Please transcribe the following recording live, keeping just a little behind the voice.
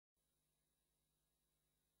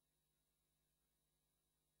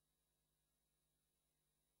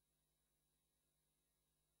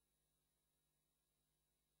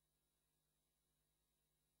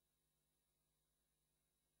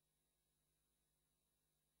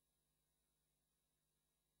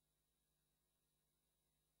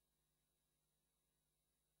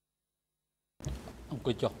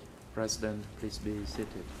President, please be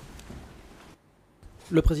seated.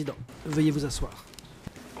 Le président, veuillez vous asseoir.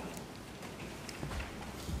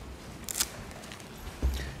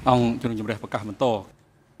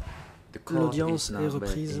 The court L'audience is est now back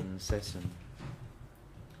reprise. in session.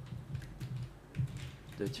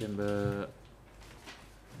 The chamber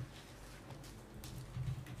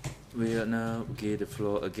will now give the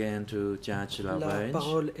floor again to Judge La Lavergne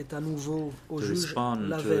parole est à nouveau au to juge respond to the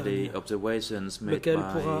Lavergne, observations made lequel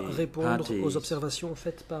pourra by répondre aux parties observations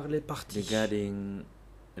faites par les parties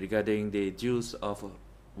regarding the use of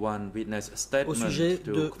one witness au statement sujet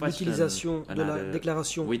to de question l'utilisation de la another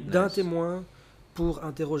déclaration witness. d'un témoin pour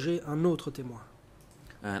interroger un autre témoin.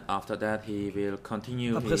 And after that, he will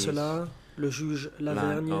continue Après his cela, le juge line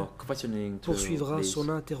Lavergne of questioning to poursuivra this son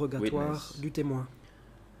interrogatoire witness. du témoin.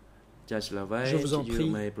 Judge Lavergne, Je vous en you prie,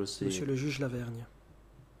 may proceed. Monsieur le juge Lavergne.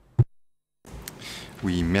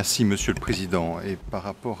 Oui, merci Monsieur le Président. Et par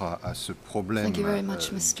rapport à ce problème Thank you very much,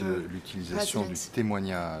 de Mr. l'utilisation du President.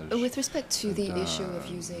 témoignage With respect to the issue of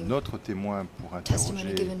using d'un autre témoin pour testimony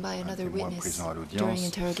interroger given by un another témoin witness présent à during l'audience,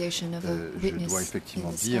 interrogation of a je witness dois in effectivement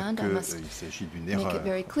the dire stand, I must qu'il s'agit d'une make erreur it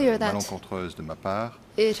very clear that malencontreuse de ma part,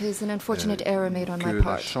 it is an unfortunate error made on que my la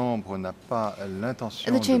part. Chambre n'a pas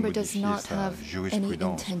l'intention The de chamber does modifier not sa have any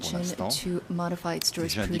jurisprudence pour intention l'instant. to modify its J'indique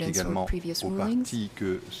jurisprudence également or previous aux rulings. parties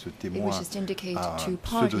que ce It témoin wishes to indicate a to un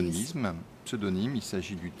parties pseudonyme. Il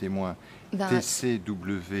s'agit du témoin that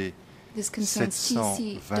TCW this concerns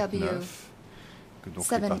TCW 729, que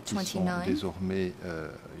donc les parties sont 729. désormais,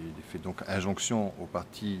 il fait donc injonction aux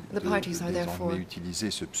parties The de parties are therefore désormais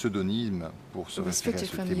utiliser ce pseudonyme pour se référer à restricted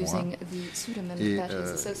ce from témoin. using the pseudonym Et that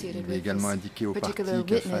is associated il est with également this indiqué aux parties particular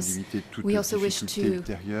qu'afin witness. d'éviter toute We also wish difficulté to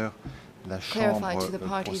ultérieure, la clarify Chambre to the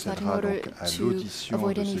parties that in procédera order donc à to l'audition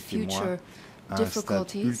avoid de any ce témoin future à un stade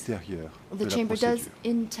difficulties, ultérieur de the la chamber does procédure,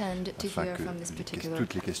 intend to afin hear que from this particular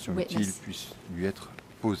toutes les questions utiles witness puissent lui être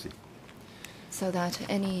posées. so that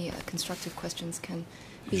any constructive questions can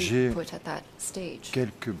be J'ai put at that stage.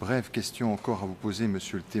 quelques brèves questions encore à vous poser,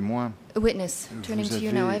 monsieur le témoin. A witness, turning Vous to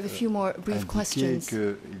you now, I avez have a few more brief indiqué questions.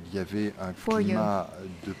 qu'il y avait un for you. climat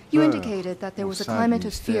de You peur indicated that there au was a sein du climate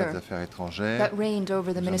of ministère des fear Affaires étrangères. that reigned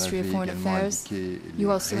over the Vous en Ministry of avez Foreign également Affairs. indiqué les You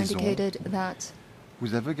also raisons. indicated that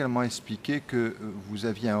Vous avez également expliqué que vous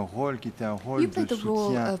aviez un rôle qui était un rôle you de played the role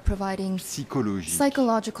soutien of providing psychologique.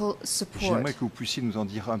 psychological support. J'aimerais que vous puissiez nous en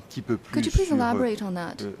dire un petit peu plus Could you please sur, elaborate on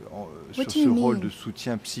that? sur do ce you rôle mean de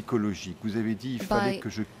soutien psychologique. Vous avez dit qu'il fallait by que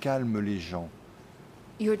je calme les gens.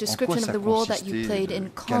 Your En quoi description of ça the role that you consistait played de in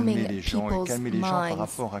calmer calming les gens et people's calmer les gens par minds.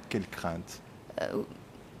 rapport à quelle crainte?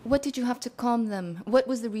 What did you have to calm them? What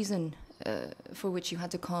was the reason for which you had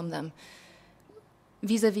to calm them?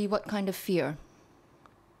 Vis-à-vis what kind of fear?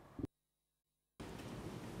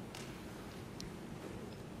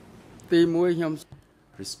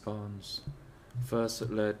 Response. First,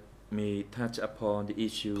 let me touch upon the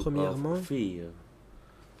issue Premièrement, of fear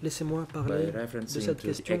Laissez-moi by parler de referencing cette to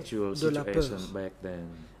the question actual de la peur. situation back then.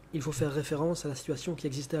 Il faut faire référence à la situation qui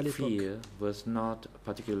existait à l'époque. Fear was not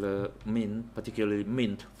particularly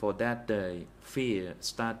meant for that day. Fear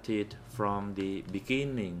started from the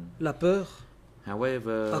beginning. La peur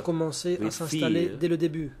However, a commencé à with s'installer fear, dès le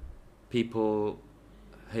début. people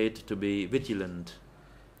hate to be vigilant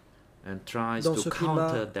and tries Dans to ce climat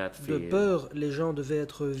counter that de fear. peur, les gens devaient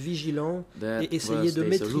être vigilants That et essayer was de the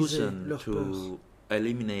maîtriser solution leur peur to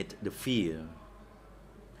eliminate the fear.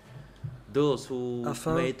 Those who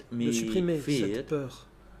afin made de me supprimer fear, cette peur.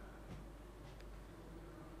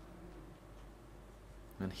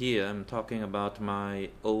 and here I'm talking about my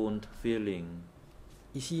own feeling.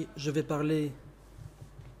 Ici, je vais parler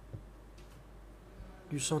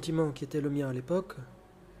du sentiment qui était le mien à l'époque.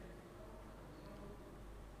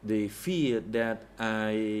 The fear that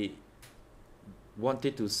I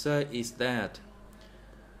wanted to say is that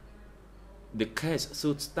the case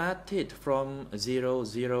should started from 000.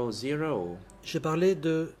 J'ai parlé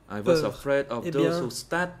de I was peur. afraid of Eh those bien, who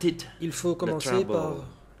started, Il faut commencer trouble. par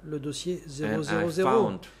le dossier and I 000.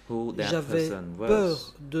 found who that J'avais person peur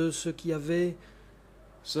was. de ce qui avait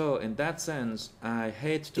So in that sense, I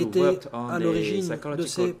hate to été work à on the l'origine de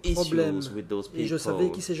ces psychological problèmes. issues with those Et je savais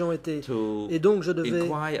people qui ces gens étaient. to Et donc je devais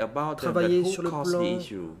inquire about them, travailler that sur who le caused the plan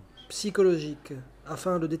issue. psychologique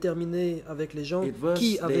afin de déterminer avec les gens It was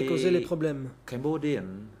qui avait causé the les problèmes. Cambodian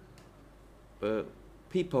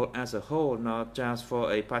people as a whole, not just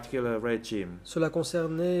for a particular regime. Cela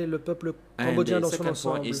concernait le peuple And cambodgien the dans son second point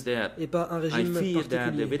ensemble is that et pas un I régime fear that the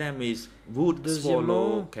particulier. Vietnamese would Deuxièmement,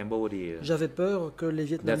 swallow Cambodia. J'avais peur que les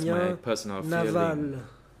That's my Vietnamiens personal feeling. n'avalent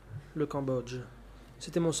le Cambodge.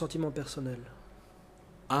 C'était mon sentiment personnel.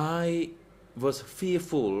 I was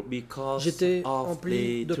fearful because J'étais of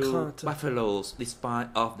empli the de two crainte buffaloes, despite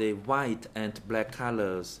of the white and black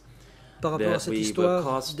colors, par rapport à that cette we were histoire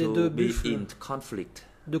caused des to deux be buffles in conflict.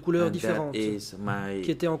 de couleurs And that différentes is my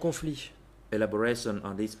qui étaient en conflit. elaboration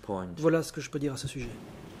on this point. Voilà ce que je peux dire à ce sujet.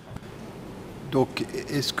 Donc,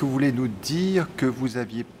 est-ce que vous voulez nous dire que vous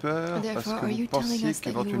aviez peur parce Therefore, que are vous you telling pensiez us that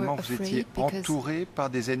you qu'éventuellement were vous étiez afraid because entouré par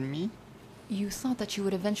des ennemis? You thought that you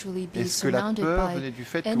would eventually be Est-ce que la surrounded peur by venait du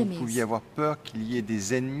fait que vous enemies? pouviez avoir peur qu'il y ait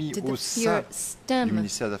des ennemis Did au the sein fear du stem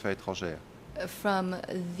ministère des Affaires étrangères? from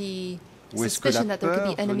the Ou est-ce que la suspicion that there could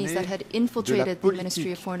peur be enemies that venait had infiltrated the Ministry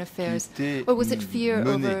politique of Foreign qui Affairs? était Or was it fear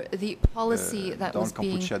menée over the policy that dans le was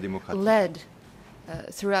being Kampuchea démocratique? led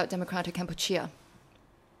throughout democratic Kampuchea?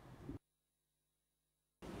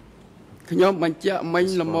 ខ្ញុំបញ្ជាក់មិញ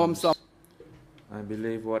ល្មមសព I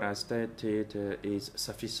believe what I stated is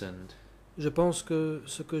sufficient. Je pense que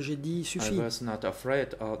ce que j'ai dit I suffit. was not afraid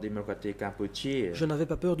of democratic Cambodia. Je n'avais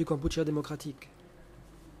pas peur du Kampuchea démocratique.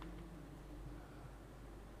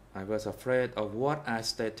 I was afraid of what I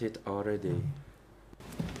stated already.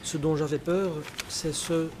 Ce dont j'avais peur, c'est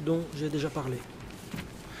ce dont j'ai déjà parlé.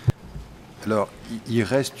 Alors, il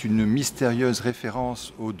reste une mystérieuse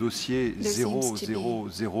référence au dossier There seems to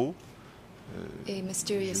be 000. A je ne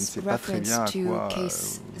mysterious sais pas très reference bien à to quoi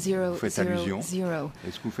case vous faites allusion. 000.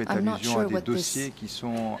 Est-ce que vous faites I'm not allusion sure à des what this dossiers qui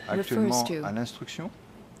sont refers actuellement to. à l'instruction?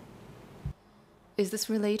 Is this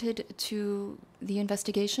related to the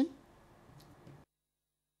investigation?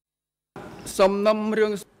 សំណុំរឿ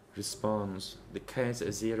ង Response: the case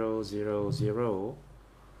 000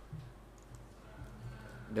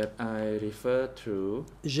 that I refer to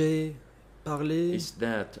J'ai parlé is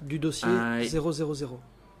that du dossier I 000.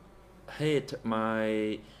 hate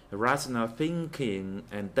my rational thinking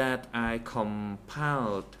and that I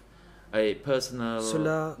compiled a personal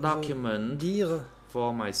Cela veut document dire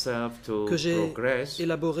for myself to que j'ai progress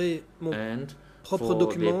élaboré mon and propre for the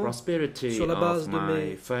document prosperity sur la base of de my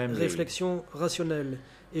mes family. réflexions rationnelles.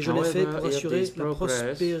 Et je l'ai fait However, pour if assurer this la progress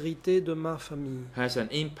prospérité de ma famille. Has an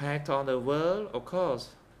impact on the world, of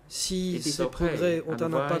course. Si It is ces okay. progrès ont un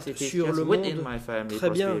Otherwise, impact it is sur just le within monde, my family très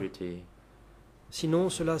bien. prosperity. Sinon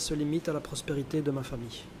cela se limite à la prospérité de ma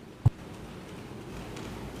famille.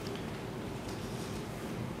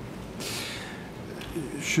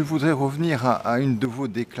 Je voudrais revenir à une de vos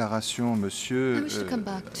déclarations, monsieur, I wish to come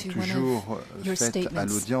back to one of toujours your faite à statements,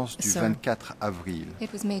 l'audience du sir. 24 avril. It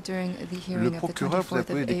was made during the Le hearing of the procureur vous a 24th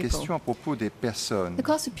posé of des April. questions à propos des personnes The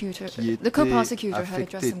co-prosecutor, qui the co-prosecutor étaient had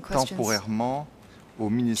addressed affectées some questions temporairement au to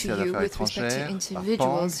ministère des you Affaires with respect to étrangères par individuals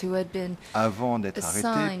Pang who had been avant d'être arrêtés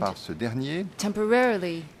assigned par ce dernier.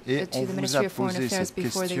 temporarily Et to on the vous Ministry a of Foreign posé Affairs cette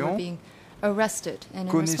before they were question. being arrested. And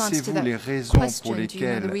in response to Connaissez-vous that les raisons pour question, do you know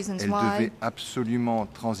lesquelles the reasons elle why devait absolument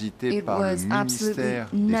transiter it par le was absolutely ministère des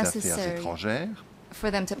Affaires necessary étrangères? for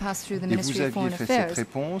them to pass through the Et Ministry vous of Foreign aviez fait cette Affairs?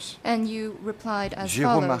 réponse. And you replied as J'ai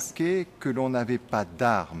follows. remarqué que l'on n'avait pas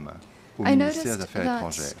d'armes au I ministère des noticed Affaires that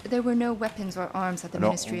étrangères. there were no weapons or arms at the Alors,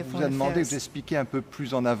 Ministry of on vous a Foreign demandé de vous Affairs. expliquer un peu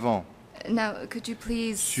plus en avant Now, could you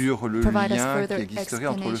please sur le provide us lien further qui existerait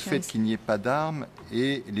entre le fait explanations qu'il n'y ait pas d'armes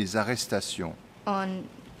et les arrestations. on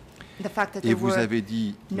the fact that Et there vous were avez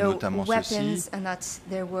dit no notamment ceci, weapons and that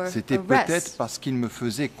there were c'était peut-être arrests? parce qu'ils me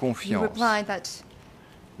faisaient You confiance. replied that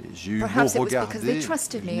Et j'ai eu beau perhaps it was because they regarder,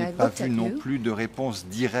 trusted je me. n'ai I pas looked vu at non you, plus de réponse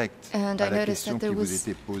directe and à I la noticed question that qui there vous was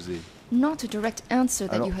était posée. not a direct answer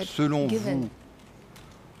that Alors, you had selon given. vous,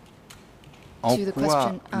 en to the quoi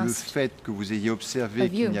question le asked fait que vous ayez observé of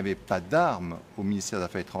qu'il you. n'y avait pas d'armes au ministère des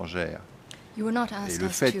Affaires étrangères You were not et asked le as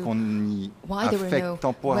fait to qu'on y why there were no affecte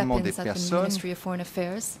temporairement des weapons at the personnes Ministry of Foreign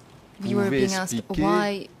Affairs. You were pouvait being asked expliquer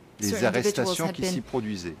why les certain individuals arrestations had qui s'y been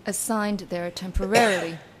produisaient. assigned there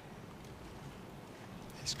temporarily.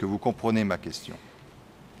 Est-ce que vous comprenez ma question?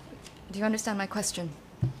 Do you understand my question?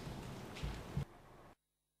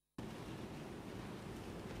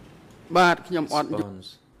 បាទខ្ញុំអត់ Response: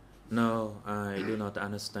 No, I do not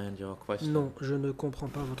understand your question. Non, je ne comprends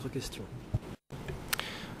pas votre question.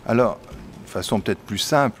 Alors, de façon peut-être plus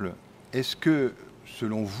simple, est-ce que,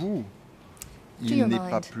 selon vous, il your n'est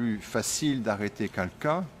pas mind, plus facile d'arrêter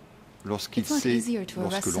quelqu'un lorsqu'il it's not sait, easier to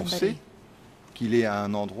lorsque arrest l'on somebody sait qu'il est à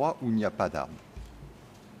un endroit où il n'y a pas d'armes?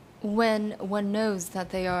 when one knows that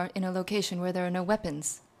they are in a location where there are no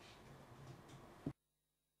weapons?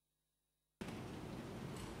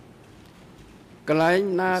កន្លែង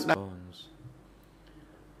ណាដែល Response: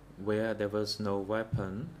 Where there was no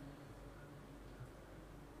weapon,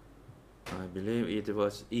 I believe it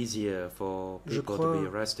was easier for Je people to crois be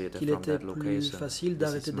arrested qu'il from était that plus location. facile This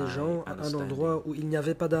d'arrêter is des my gens à un understanding. endroit où il n'y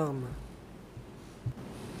avait pas d'armes.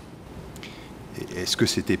 Et est-ce que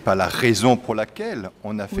ce n'était pas la raison pour laquelle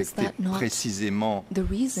on affectait that not précisément the ces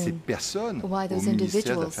reason personnes why au those ministère des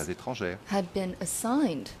individuals Affaires étrangères? had been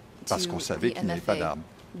assigned Parce to qu'on savait the qu'il n'y avait pas MFA? d'armes.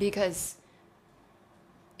 Because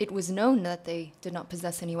it was known that they did not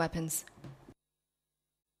possess any weapons.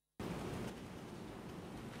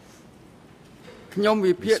 ខ្ញុំ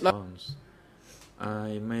វិភាគដល់ Response.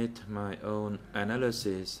 I made my own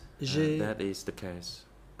analysis, J'ai- and that is the case.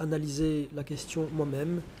 Analyser la question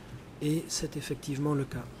moi-même, et c'est effectivement le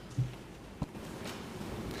cas.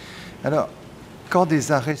 Alors, quand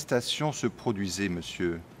des arrestations se produisaient,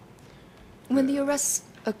 monsieur, When the arrests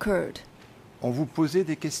occurred, on vous posait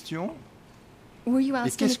des questions? were you Et asked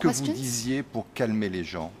any qu'est-ce que vous questions? disiez pour calmer les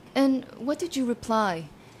gens? And what did you reply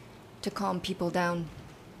to calm people down?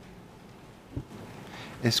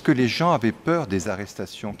 Est-ce que les gens avaient peur des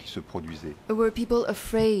arrestations qui se produisaient? Were people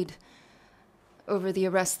afraid over the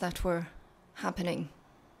arrests that were happening?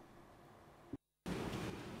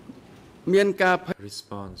 មានការភ័យ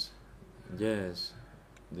Response. Yes,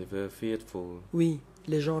 they were fearful. Oui,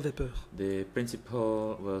 les gens avaient peur. The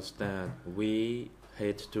principle was that we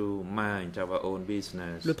had to mind our own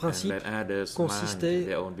business Le principe and let others mind consistait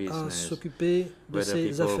their own à business. s'occuper de Whether ses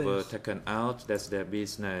people were affaires. taken out, that's their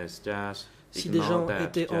business. Just Si ignore des gens that.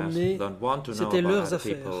 étaient Just emmenés, don't want to know C'étaient about leurs other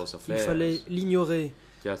affaires. people's Il affairs. fallait l'ignorer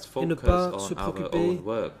Just et ne focus pas on se our préoccuper own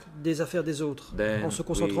work. des affaires des autres, Then en se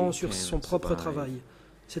concentrant we sur can son propre survive. travail.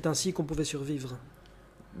 C'est ainsi qu'on pouvait survivre.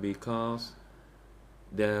 Because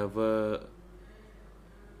there were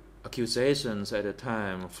accusations at the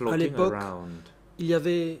time floating l'époque, around. Il y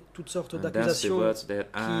avait toutes sortes And that's the d'accusations words that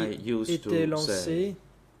I qui used étaient to say. lancées.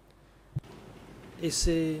 Et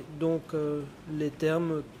c'est donc les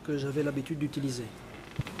termes que j'avais l'habitude d'utiliser.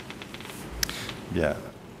 Bien.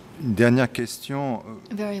 Une dernière question.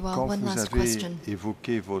 Very well, Quand one vous last avez question.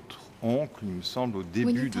 évoqué votre oncle, il me semble, au When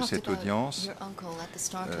début you de talked cette about audience, your uncle at the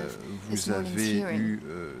start of this vous morning's avez hearing, eu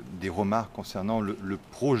des remarques concernant le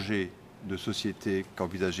projet de société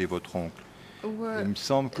qu'envisageait votre oncle. were- Il me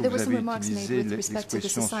semble que there vous were some avez remarks made utilisé with respect to the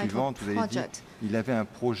l'expression societal suivante, vous avez dit project. il avait un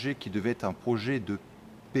projet qui devait être un projet de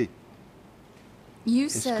paix. You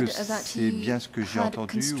Est-ce said que that c'est he bien ce que j'ai had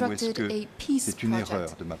entendu ou est-ce constructed que a peace c'est une erreur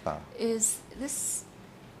project. de ma part? Is this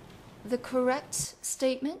the correct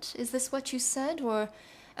statement? Is this what you said, or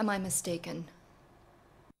am I mistaken?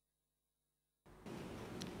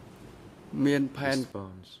 មានផែន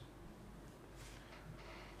Response.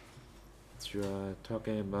 You are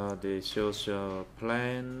talking about the social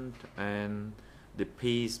plan and the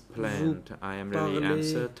peace plan. I am really parlez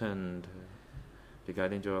uncertain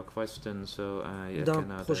regarding your question, so I D'un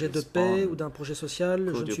cannot projet de paix ou respond. d'un projet social,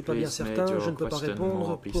 je Could ne you suis pas bien please make certain, your je ne peux pas question répondre.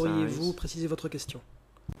 more precise? Pourriez-vous préciser votre question?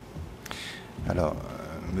 Alors,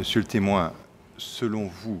 monsieur le témoin, selon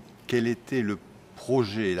vous, quel était le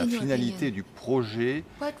projet, la In your finalité opinion, du projet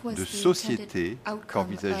What was de the société intended outcome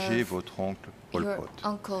qu'envisageait of votre oncle Pol your Pot?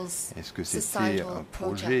 uncle's Est-ce que c'était societal un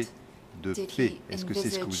projet project? de Did paix? he Est-ce que c'est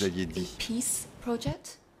ce que vous aviez envisage a dit? peace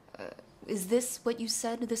project? Is this what you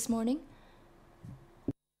said this morning?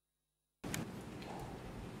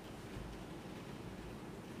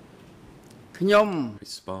 "ខ្ញុំ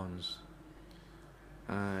Response.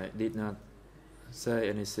 I did not say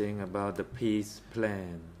anything about the peace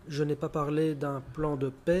plan. Je n'ai pas parlé d'un plan de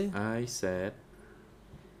paix. I said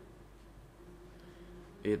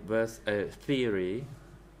it was a theory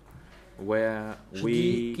where Je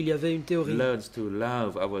dis qu'il y we avait une théorie learn to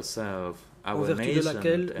love ourselves, en our vertu de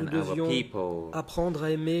laquelle nation, nous and our devions people, apprendre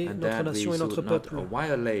à aimer and notre that we nation et notre should not peuple.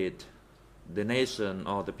 violate the nation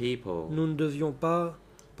or the people, Nous ne devions pas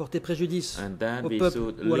porter préjudice and that au we peuple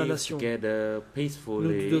should ou à la live nation. together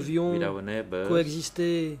peacefully Nous devions with our neighbors,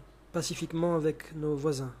 coexister pacifiquement avec nos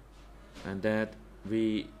voisins. and that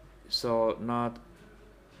we shall not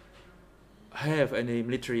have any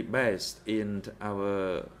military base in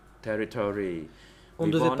our territory. On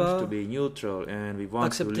We ne devait want pas to be neutral and we want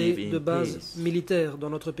to live accepter in de base peace. militaire dans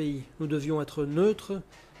notre pays. Nous devions être neutres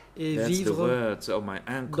et That's the vivre. words of my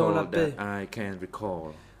dans la uncle paix. that I can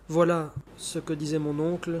recall. Voilà ce que disait mon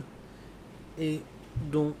oncle et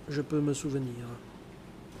dont je peux me souvenir.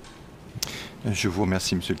 Je vous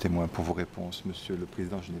remercie, monsieur le témoin, pour vos réponses. Monsieur le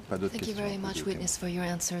Président, je n'ai pas d'autres Thank you questions. very à poser much, au témoin. witness, for your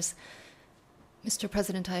answers. Mr.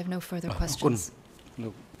 President, I have no further អរគុណ questions. លោ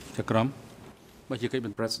កចក្រមបើជាកិច្ចប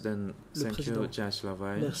ន្ត President, Le thank Président. you, Judge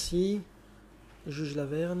Laverne. Merci, juge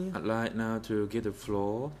Lavergne. I'd like now to give the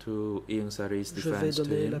floor to Ian Sari's Je vais defense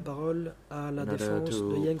donner la team parole à la in order défense de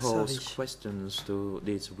to Yang pose Sari, questions to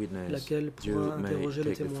this witness. laquelle You pourra may interroger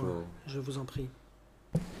le take the témoin. floor. Je vous en prie.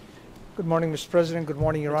 Good morning, Mr. President. Good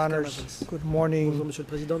morning, Your Maître Honors. Canaveses. Good Bonjour, morning, Monsieur le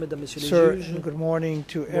Président, Mesdames, Messieurs les sir, juges, and good morning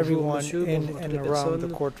to Bonjour, everyone monsieur, in bonjour à toutes and les around the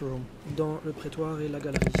personnes. courtroom. dans le prétoire et la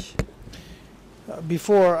galerie.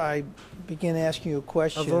 Before I begin asking you Avant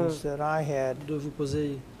questions that I had de vous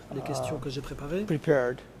poser les questions que j'ai préparées,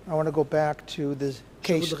 prepared, I want to go back to the je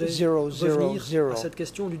case voudrais 000 revenir à cette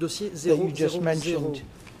question du dossier that you just 000. mentioned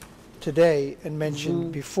today and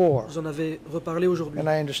mentioned before. Vous en avez reparlé aujourd'hui. And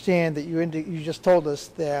I understand that you just told us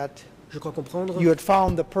that Je crois comprendre you had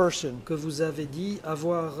found the person que vous avez dit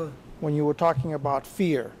avoir when you were talking about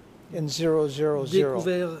fear in 000.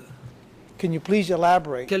 découvert Can you please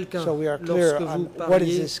elaborate quelqu'un so we are clear lorsque on vous what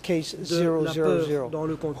is parliez this case de la peur 000? dans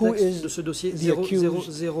le Who contexte is de ce dossier the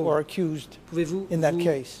accused 000. or accused Pouvez-vous in that vous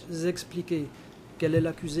case? expliquer quel est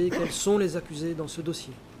l'accusé, quels sont les accusés dans ce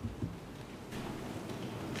dossier?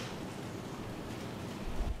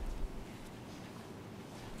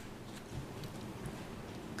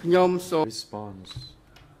 Response.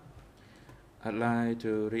 I'd like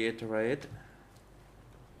to reiterate,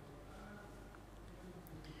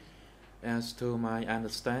 as to my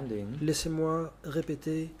understanding, Laissez-moi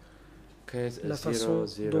répéter case la façon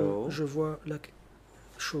 00 dont je vois la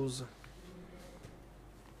chose.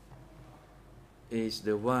 is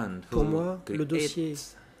the one Pour who moi, le dossier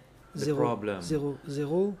creates the problem. 000,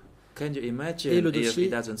 Can you et imagine le if dossier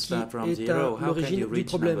it doesn't start qui from est à 0? How can l'origine you du reach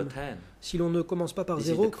problème. number 10? Si l'on ne commence pas par This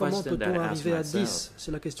is 0, the comment question peut-on that I arriver à ask 10? myself.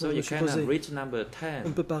 C'est la question So que je you me suis cannot posée. reach number On 10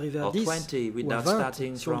 ne peut pas arriver à or 10 20 ou à without 20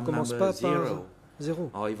 starting si on ne from commence number pas par 0.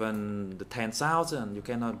 0. Or even the 10,000, you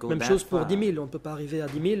cannot go Même that chose pour far. 10 000, on ne peut pas arriver à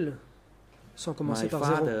 10 000 sans commencer My par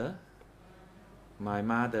 0. father, my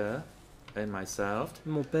mother, and myself,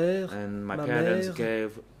 Mon père, and my ma parents mère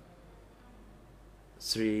gave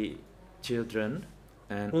 3 children,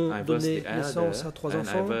 and ont I was donné the elder, naissance à 3 and I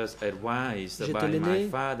enfants. was advised J'étais by my l'aîné.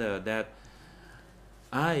 father that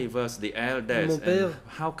I was the eldest, Mon père and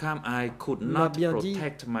how come I could m'a not bien dit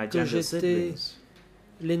protect my que younger j'étais siblings?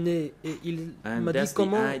 l'aîné et il And m'a dit that's the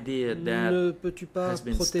comment idea that ne peux-tu pas has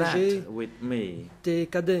been protéger stuck with me. tes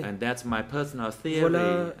cadets? And that's my personal theory.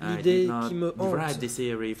 Voilà I l'idée did not qui me hante. derive this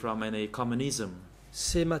theory from any communism.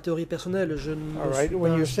 C'est ma théorie personnelle, je ne All me right. suis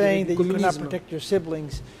When pas you're inspiré saying du that you could not communisme. protect your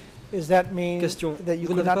siblings, does that mean Question. that you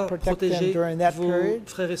Vous could n'avez not pas protect them protégé during that vos period,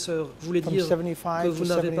 frères et sœurs. Vous voulez from dire que 75 vous to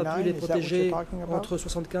n'avez pas pu 79? les Is that what you're protéger talking about? entre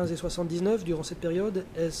 75 et 79 durant cette période?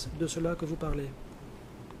 Est-ce de cela que vous parlez?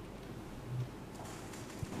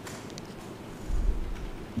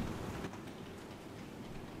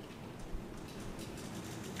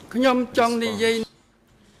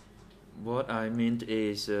 What I meant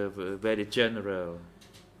is very general.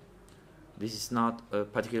 This is not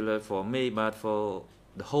particular for me, but for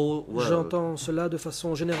the whole world. J'entends cela de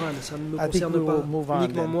façon générale. Ça ne me I think concerne we will pas move on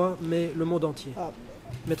uniquement then. moi, mais le monde entier.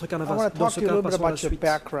 Maître I Canavas, want to dans talk ce to you a cas, little bit passons à la about your suite.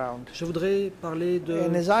 background. Je voudrais parler de...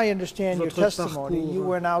 And as I understand your votre testimony, you parcours.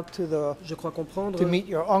 went out Je crois comprendre to meet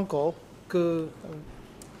your uncle que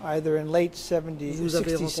either in late 70, vous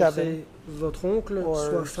avez 67 rencontré votre oncle,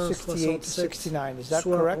 soit or fin 68 to 67, 69. Is that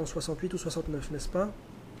soit en correct? 68 ou 69, n'est-ce pas?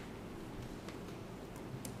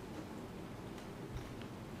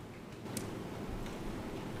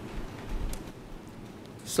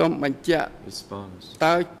 Response.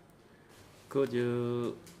 តើ Could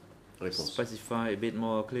you Réponse. specify a bit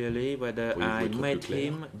more clearly whether Pourriez-vous I être plus met clair?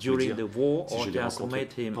 him Vous during dire the war si or je l'ai just rencontré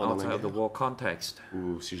met him pendant la outside of the guerre? war context?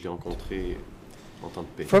 Ou si je l'ai rencontré en temps de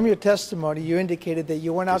paix. From your testimony, you indicated that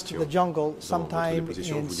you went out to the Question. jungle Dans votre sometime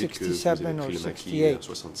déposition, in vous dites que vous 67 avez or pris le maquis 68. en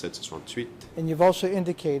 67, 68. And you've also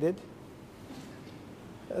indicated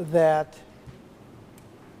that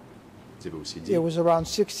Vous avez aussi dit it was around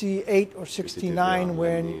 68 or que c'était 69 vers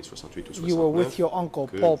when l'année 68 ou you were with 69 your uncle,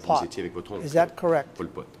 que Pol vous Pot. étiez avec votre oncle, Is that correct? Pol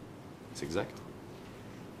Pot. C'est exact?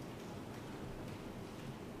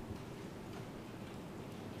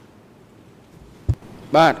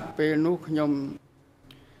បាទពេលនោះខ្ញុំ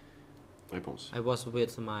Réponse. I was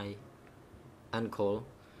with my uncle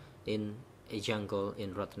in a jungle in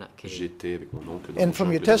Ratnakiri. J'étais avec mon oncle dans And le from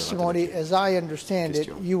your jungle de testimony, Ratanakiri. as I understand it,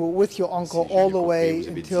 Question. you were with your uncle Si j'ai all bien the compris, way vous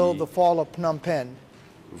avez until dit- the fall of Phnom Penh,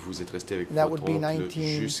 Vous êtes resté avec That votre would be oncle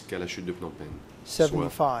jusqu'à la chute de Phnom Penh, soit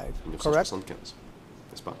 75, correct? 1975,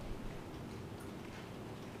 n'est-ce pas?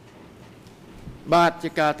 បាទជា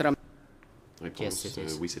ការត្រឹម Réponse, Yes, it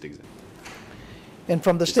is. oui, c'est exact. And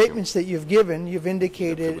from the Question. statements that you've given, you've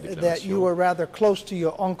indicated that you were rather close to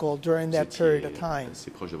your uncle during Vous that period of étiez time.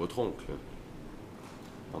 assez proche de votre oncle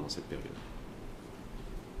pendant cette période.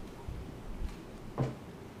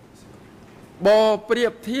 បើប្រៀ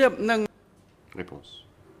បធៀបនឹង Réponse.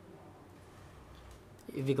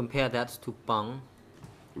 If we compare that to Pang,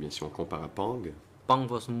 Eh bien, si on compare à Pang, Pong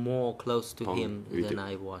was more close to Pong him était than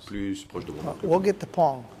I was. plus proche de mon oncle. We'll get to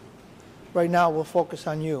Pong. Right now, we'll focus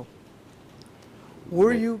on you.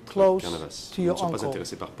 Were you Maître close Carnavas, to nous your ne sommes pas uncle?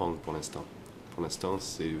 intéressés par Pong pour l'instant. Pour l'instant,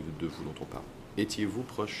 c'est de vous dont on parle. Étiez-vous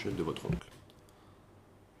proche de votre oncle?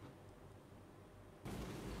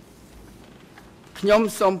 ខ្ញុំ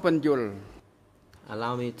សូមពន្យល់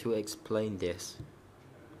Allow me to explain this.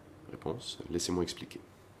 Réponse, laissez-moi expliquer.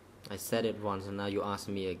 I said it once and now you ask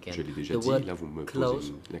me again. Je l'ai déjà The dit, word là vous me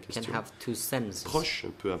close posez la can question. have two senses. Proche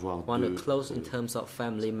peut avoir One deux close in terms of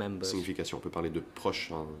family members, significations. On peut parler de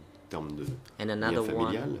proche en termes de and lien another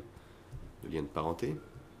familial, one de lien de parenté.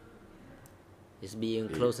 is being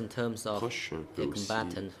Et close in terms of proche peut a aussi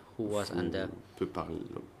combatant who was under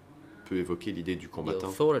peut évoquer l'idée du the combattant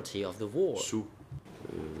authority of the war. sous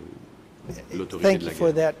l'autorité Thank de you la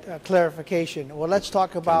for guerre. that clarification. Well, let's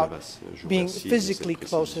talk about Carnavas, je vous being remercie de physically cette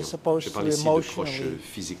close as précision. opposed Je to parle ici de proche emotionally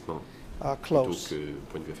physiquement plutôt close. que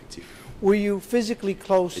point de vue affectif. Were you physically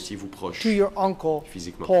close Étiez-vous proche to your uncle,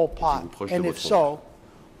 physiquement? Pol Étiez-vous Pot? proche de And if votre so,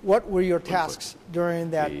 what were your Pol Pot. tasks during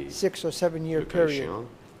that Et 6 or 7 year Le cas period? échéant,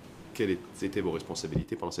 quelles étaient vos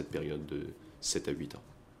responsabilités pendant cette période de 7 à 8 ans?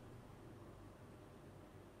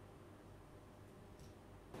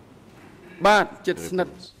បាទចិត្តស្និ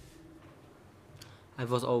ទ្ធ Réponse. I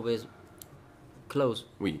was always close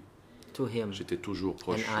Oui, to him, j'étais toujours and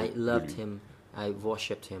proche I de loved lui. him. I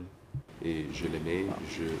worshipped him. Et je l'aimais,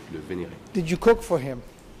 je le vénérais. Did you cook for him?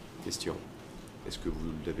 Question. Est-ce que vous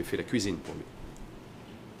avez fait la cuisine pour lui?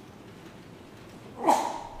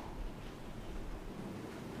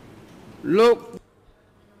លោក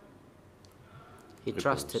He Réponse.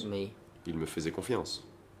 trusted me, Il me faisait confiance.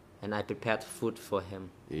 and I prepared food for him.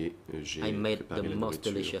 Et j'ai I made préparé the la most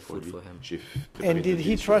nourriture delicious pour food lui. for him. J'ai préparé And de did he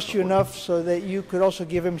délicieux trust you repas pour lui. enough so that you could also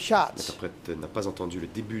give him shots? L'interprète n'a pas entendu le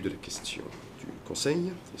début de la question du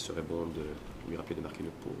conseil. Il serait bon de lui rappeler de marquer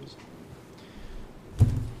une pause.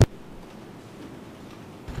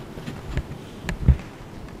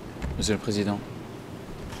 Monsieur le Président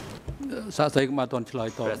សាស្ត្រីក៏មកអត់ទាន់ឆ្លើយ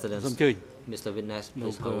តប President. សូមអញ្ជើញ Mr. Witness, លោ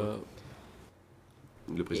ក please hold.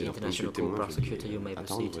 Le président, International monsieur le témoin, Court Prosecutor, you may veuillez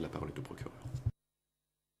attendre. proceed. La parole est au procureur.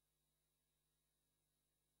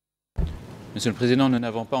 Monsieur le Président, nous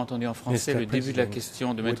n'avons pas entendu en français Mr. le début de la President, question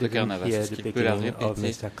de we Maître didn't Carnavas. hear Est-ce the qu'il peut la beginning of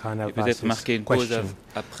répéter Mr. et Carnavas's peut-être marquer une pause question.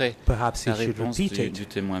 après Perhaps he la should réponse repeat it du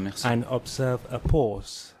témoin. Merci. and observe a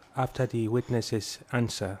pause after the witness's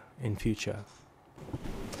answer in future.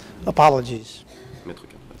 Apologies. Maître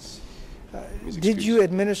Carnavas, mes Did excuses. you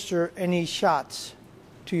administer any shots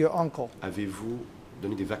to your uncle? Avez-vous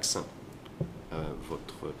donné des vaccins à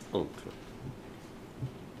votre oncle?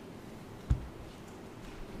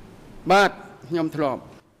 បាទខ្ញុំធ្លាប់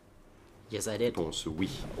Yes, I did. Réponse oui.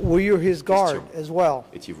 Were you his guard Question. as well?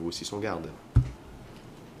 Étiez-vous aussi son garde?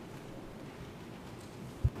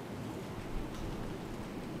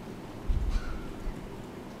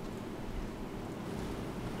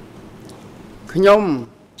 ខ្ញុំ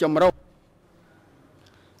ចម្រុះ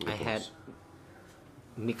I had Réponse.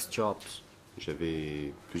 mixed jobs. J'avais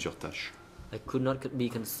plusieurs tâches. I could not be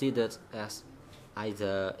considered as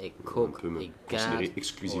either a On cook, peut me a guard, considérer or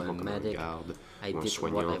exclusivement a comme un medic. garde, I ou un did what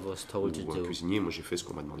soignant, I was told to ou un do. cuisinier. Moi, j'ai fait ce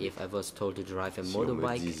qu'on m'a demandé. If I was told to drive a Si on me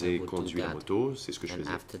motorbike, I disait would do conduire la that. moto, c'est ce que je And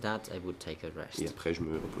faisais. after that, I would take a rest. Et après, je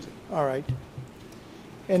me reposais. All right.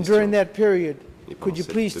 And during that period, Et could pendant you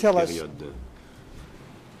please cette tell us période,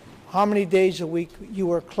 how many days a week you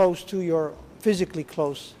were close to your, physically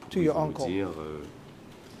close to your pouvez-vous uncle? me dire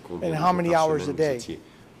combien And de how jours many par hours semaine a day? vous étiez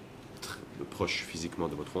proche physiquement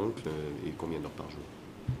de votre oncle et combien d'heures par jour?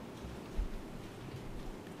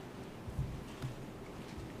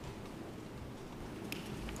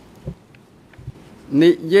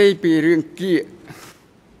និយាយពីរឿងគៀក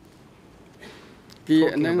គៀ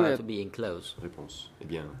ក Talking ហ្នឹង about being close. Réponse. Eh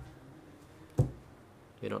bien,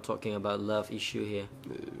 We're not talking about love issue here.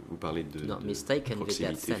 vous parlez de Not mistaken with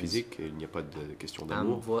that proximité sense. physique, il n'y a pas de question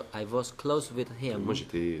d'amour. I was close with him Moi,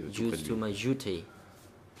 j'étais tout près due de to lui, my duty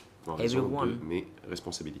en raison de everyone- mes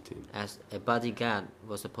responsabilités. as a bodyguard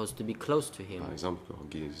was supposed to be close to him. Par exemple,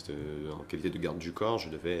 en qualité de garde du corps, je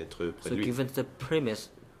devais être près So de lui. given the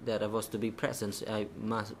premise that I was to be present, I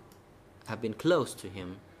must have been close to him.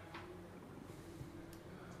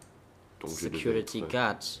 Donc, je devais Security être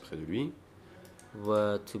guards près de lui.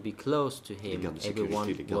 were to be close to him. gardes de sécurité, Everyone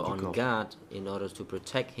les gardes were du on corps. guard in order to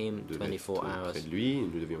protect him Nous devions 24 être hours. près de lui et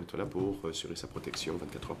nous devions être là pour assurer sa protection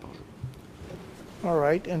 24 heures par jour. All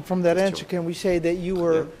right. And from that Question. answer, can we say that you Très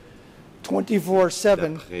were bien.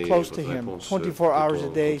 24/7 D'après close to votre him, réponse, 24 hours a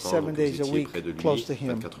peut-on day, comprendre 7 que days vous a étiez week, près de lui close to him,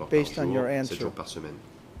 24 heures based par on your jour, 7 answer? jours par semaine.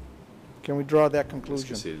 Can we draw that Est-ce que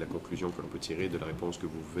conclusion? c'est la conclusion que l'on peut tirer de la réponse que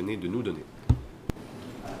vous venez de nous donner?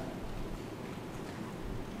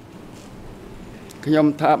 ខ្ញុំ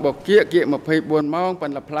ថាបើគៀក24ម៉ោងប៉ុ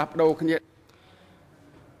ន្តែផ្លាស់ប្ដូរគ្នា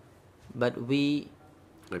But we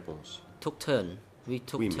Réponse. took turn. We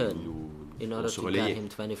took Oui, mais turn nous- in on order se to guard relayait. him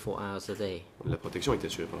 24 hours a day. La protection était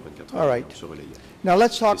assurée pendant 24 All heures. right. On se relayait. Now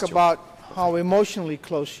let's talk Question. about how emotionally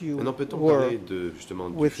close you Maintenant, peut-on were. parler de, justement,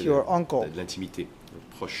 du with fait your de- uncle. de l'intimité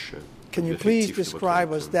proche? Can you affectif please de votre describe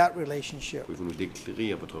oncle? us that relationship? Pouvez-vous nous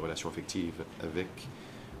décrire votre relation affective avec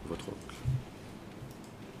votre oncle?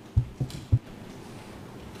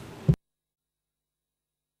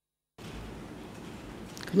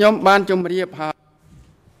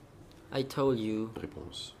 I told you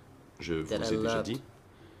Réponse. Je vous that I ai déjà loved dit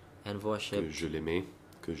and que worshipped je l'aimais,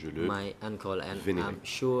 que je le my uncle, and vénérais. I'm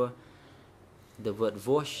sure the word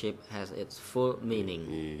worship has its full meaning.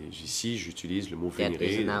 Et ici, j'utilise le mot That is,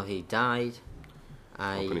 vénérer. now he died,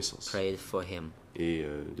 I Reconnaissance. prayed for him. Et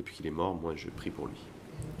depuis qu'il est mort, moi, je prie pour lui.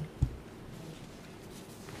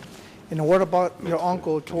 And what about your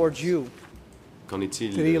uncle towards you? Qu'en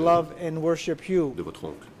est-il Did he love and worship you de votre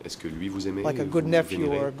oncle? Est-ce que lui vous aimait like a vous good le nephew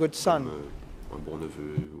vénérez or a good son? comme, un bon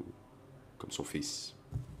neveu ou comme son fils?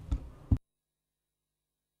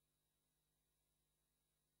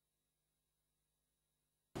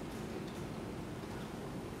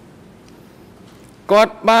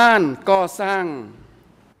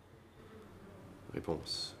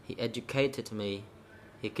 Réponse. He educated me,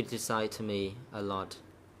 he criticized me a lot.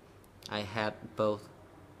 I had both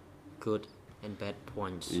good and bad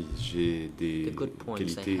points. Et j'ai des The good points I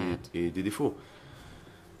qualités had. et des défauts.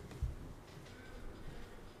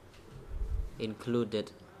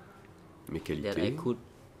 Included Mes that qualités,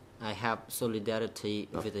 I have solidarity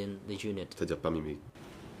Ah. within the unit. c'est-à-dire parmi mes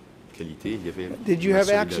qualités, il y avait Did you la have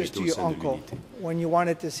access solidarité to au your sein de uncle l'unité. when you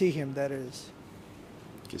wanted to see him, that is?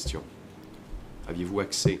 Question. Aviez-vous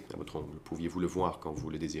accès à votre oncle? Pouviez-vous le voir quand vous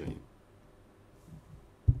le désiriez?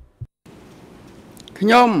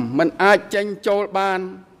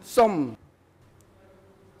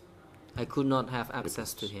 I could not have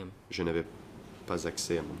access to him. Je n'avais pas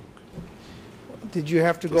accès à mon oncle. Did you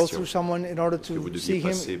have to go Question. through someone in order Est-ce que vous to deviez see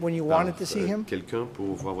passer him when you par, wanted to see him? quelqu'un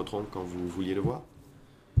pour voir votre oncle quand vous vouliez le voir?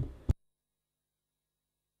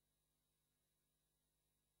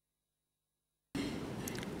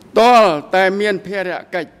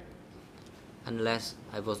 Unless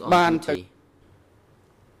I was on Ban- duty.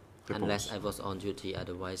 Réponse. Unless I was on duty,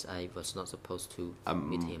 otherwise I was not supposed to À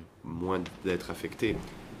meet him. moins d'être affecté.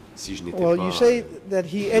 Si je n'étais Well, pas you say that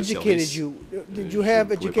he de educated service, you. Did je you ne have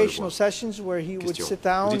pouvais pas le educational voir. sessions where he would Question. sit Vous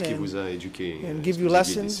down dites qu'il vous and a éduqué. and Est-ce give que you vous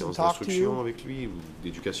aviez des lessons, séances talk to d'instruction you? avec lui ou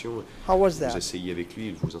d'éducation? how was Vous that? asseyez avec lui,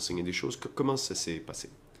 il vous enseignait des choses. Comment ça s'est passé?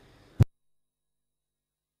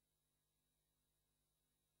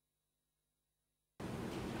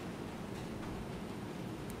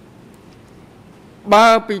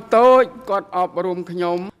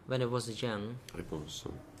 When I was young, Réponse.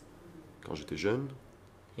 Quand j'étais jeune,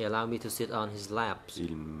 he allowed me to sit on his laps.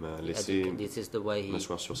 il m'a laissé This is the way he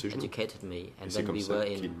m'asseoir sur ses genoux. educated me. Et And c'est when comme we ça were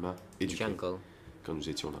qu'il in m'a the éduqué. jungle, Quand nous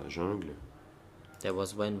étions dans la jungle, that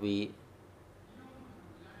was when we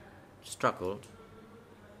struggled.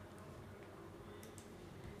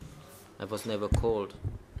 I was never called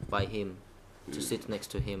by him to sit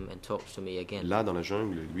next to him and talk to me again. là dans la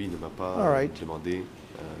jungle, lui ne m'a pas All right. demandé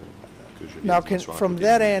que je Now, vienne m'asseoir à from côté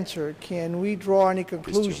that de lui. answer, can we draw any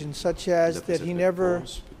conclusions such as D'après that cette he never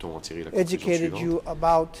réponse, peut-on en tirer la conclusion educated suivante? you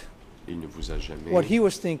about Il ne vous a jamais what he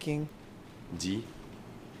was thinking dit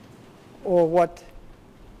or what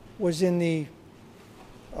was in ne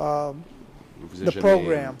vous a the jamais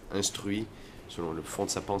program instruit selon le fond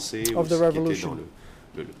de sa pensée of ou the ce qui était revolution. dans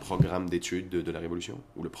le programme d'études de la Révolution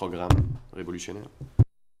ou le programme révolutionnaire?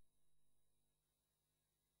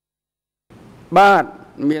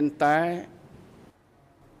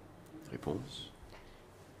 Réponse.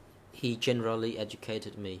 He generally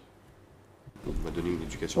educated me. Il m'a donné une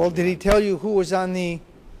éducation Well, did he générale. tell you who was on the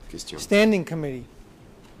Question. standing committee?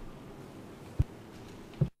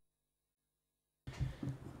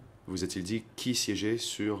 Vous a-t-il dit qui siégeait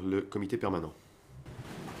sur le comité permanent?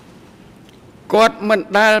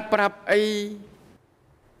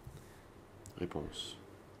 Réponse.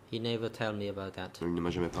 He never told me about that. Il ne m'a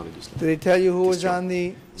jamais parlé de cela. Did he tell you who was Question. on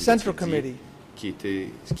the Vous central a-t-il dit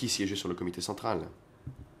committee? qui siégeait sur le comité central?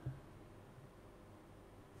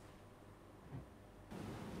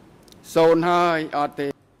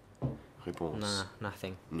 Réponse. Nah,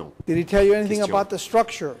 nothing. Non. Did he tell you anything Question. about the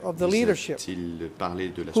structure of the Vous leadership? a-t-il parlé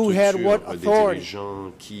de la Who had what structure des authority?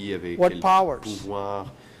 dirigeants, qui avait What quel powers?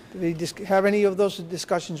 pouvoir? Did he have any of those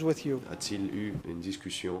discussions with you? A-t-il eu une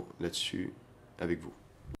discussion là-dessus avec vous?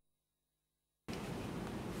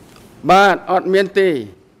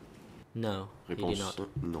 No. Réponse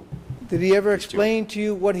non. Did he ever Question. explain to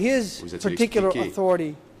you what his Vous a-t-il particular expliqué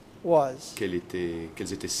authority was? Quels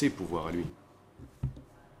étaient ses pouvoirs à lui?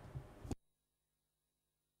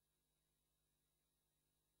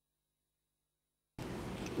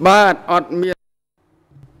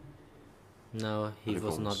 No, he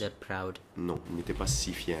was not Réponse. that proud. Non, il n'était pas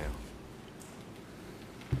si fier.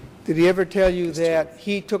 Did he ever tell you Question. that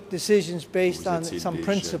he took decisions based Vous on a-t-il some déjà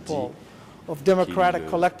principle of democratic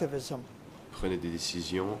qu'il, collectivism? Prenait des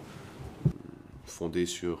décisions fondées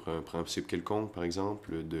sur un principe quelconque, par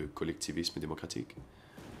exemple, de collectivisme démocratique?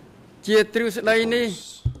 ជាទ្រឹស្ដីនេះ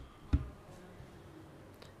Réponse.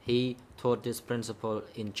 He taught this principle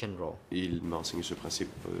in general. Il m'a enseigné ce principe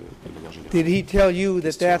de manière générale. Did he tell you that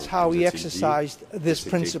Question. that's how Vous he a-t-il dit exercised que this c'était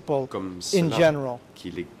principle comme in cela general?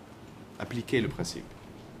 qu'il appliquait le principe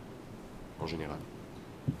en général?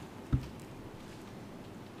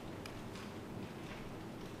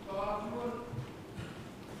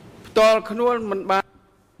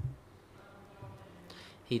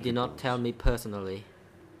 He did not tell me personally.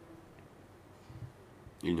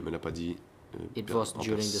 Il ne me l'a pas dit. It was en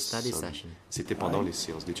during the study personne. session. C'était pendant les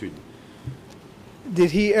séances d'études.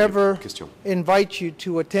 Did he ever Question. invite you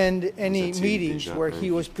to attend any a-t-il meetings déjà where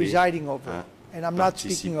he was invité presiding over? à And I'm not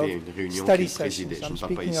speaking of participer à une réunion study qu'il présidait? sessions, Je I'm ne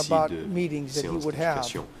parle pas speaking ici about de meetings that he séances would have.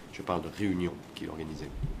 d'éducation. Je parle de réunions qu'il organisait.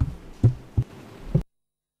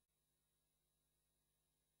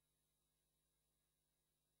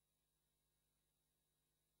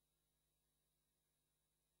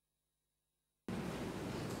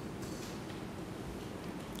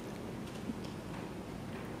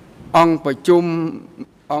អង្គប្រជុំ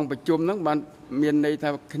ហ្នឹងបានមានន័យថា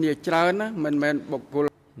គ្នាច្រើនណាមិនមែនបុគ្គល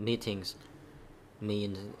Meetings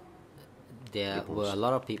mean there were a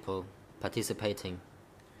lot of people participating.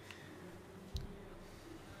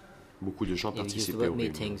 Beaucoup de gens If you use the participaient word aux réunions.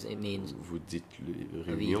 meetings, it means Vous dites we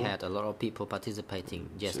réunions. had a lot of people participating.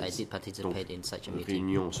 Yes, I did participate in such a meeting.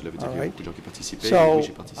 Réunion, cela veut dire qu'il y a Alright. beaucoup de gens qui participaient. So Oui,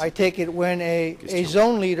 j'ai participé. I take it when a Question.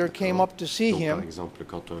 zone leader came D'accord. up to see Donc, par him, exemple,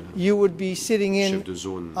 quand un you would be sitting chef in de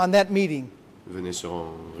zone on that meeting venait sur un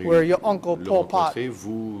where réunion, your uncle le Pol Pot rencontrer,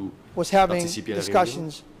 vous was having participiez à la discussions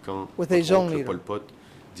réunion quand with a votre zone oncle leader. Pol Pot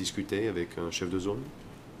discutait avec un chef de zone.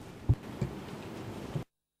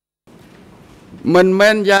 មិន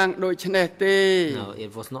មែនយ៉ាងដូចនេះទេ No,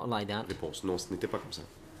 it was not like that. Réponse non, ce n'était pas comme ça.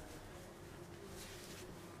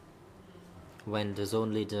 When the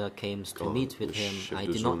zone leader came to Quand meet with le him, chef I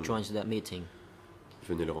de did not zone join that meeting.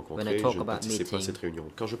 Venez le When I rencontrer, talk je ne about participais pas à meeting, cette réunion.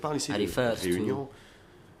 Quand je parle ici I de refer réunion,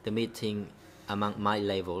 to the meeting among my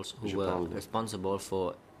levels who Je were parle responsible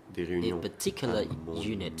for des a réunions particular à mon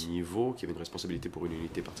unit. niveau qui avait une responsabilité pour une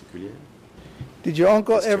unité particulière. Did your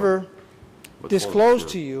uncle Question. ever Votre disclose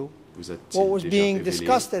oncle to you vous a-t-il what was déjà being révélé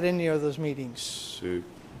discussed at any of those meetings? ce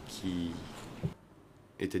qui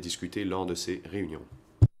était discuté lors de ces réunions? "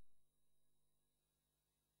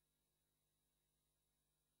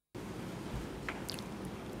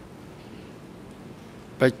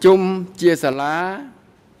ប្រជុំជាសាលា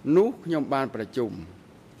នោះខ្ញុំបានប្រជុំ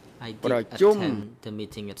I did Prachum. attend the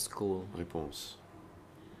meeting at school. Réponse.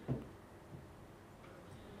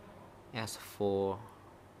 As for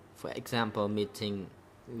example, meeting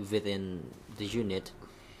within the unit,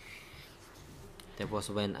 that was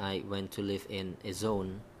when I went to live in a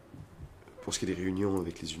zone. Pour ce qui est des réunions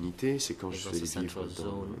avec les unités, c'est quand It je was suis a allé vivre central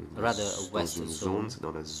dans, zone, rather a dans western une zone. zone, c'est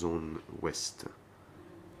dans la zone ouest.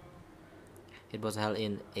 It was held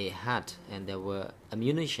in a hut, and there were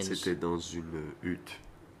ammunitions. C'était dans une hutte.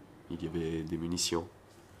 Il y avait des munitions.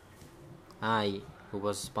 I, who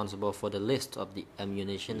was responsible for the list of the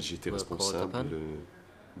ammunitions, J'étais were called responsable upon,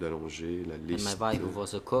 d'allonger la and my liste, wife, who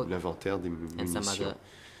was a cook, l'inventaire des and some munitions. other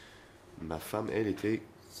Ma femme, elle, était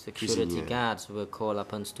security cuisinière. guards were called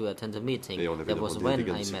upon to attend the meeting. Et on avait That was demandé when des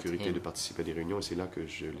gardes I de met sécurité de him, participer à des réunions et c'est là que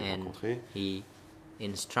je l'ai and rencontré. he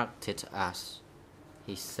instructed us.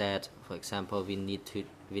 He said, for example, we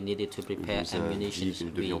needed to prepare Il nous a dit ammunition. que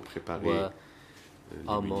nous We devions préparer were les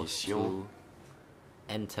almost munitions,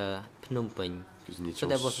 to enter Phnom Penh. que nous So étions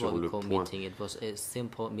that was sur what we le call point meeting. It was a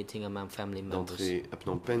simple meeting among family members. d'entrer à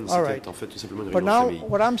Phnom Penh. All C'était right. en fait tout simplement une But réunion de now, famille.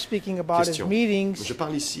 what I'm speaking about is Question. meetings Je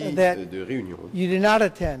parle ici that de réunions you did not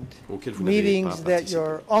attend, auxquelles vous n'avez pas meetings that participé.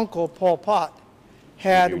 your uncle Pol Pot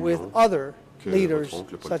had Réunions with other Que leaders, votre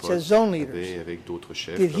oncle Pol such Pot as zone avait leaders. avec d'autres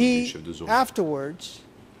chefs, Did comme des he chefs de zone. afterwards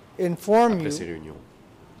inform Après ces you réunions,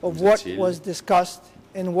 of vous what a-t-il was discussed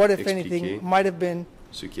and what, if expliqué anything, might have been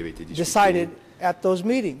ce qui avait été discuté decided at those et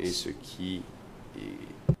meetings? ce qui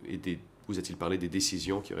vous a-t-il parlé des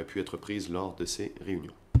décisions qui auraient pu être prises lors de ces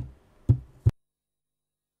réunions?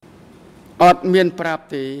 អត់មានប្រាប់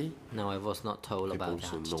ទេ No, I was not told about Réponse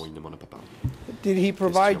that. non, il ne m'en a pas parlé. Did he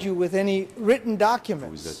provide Question. you with any written Vous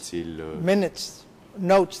documents, a-t-il minutes,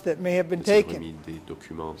 notes that may have been a-t-il taken remis des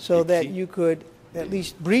documents so that écrits, you could at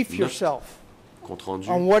least brief notes, yourself compte rendu,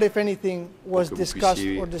 on what, if anything, was que vous discussed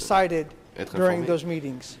puissiez, or decided être during informé? those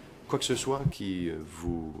meetings? quoi que ce soit qui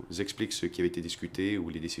vous explique ce qui avait été discuté ou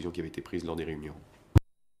les décisions qui avaient été prises lors des réunions?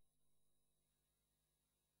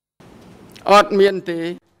 អត់មានទេ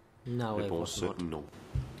No, I was Réponse not. non.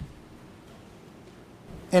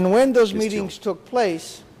 And when those Question. meetings took place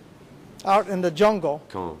out in the jungle,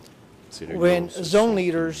 Quand ces réunions when se zone sont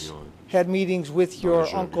leaders tenues had meetings with dans la your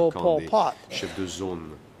jungle, uncle quand Pol des Pot, chefs de zone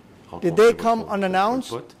did rencontraient they votre come oncle Pol unannounced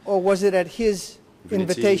Pot, or was it at his venait-il,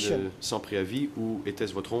 invitation? sans préavis ou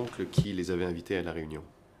était-ce votre oncle qui les avait invités à la réunion,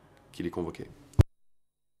 qui les convoquait?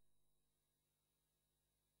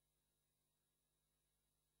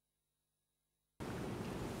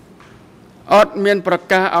អត់មានប្រ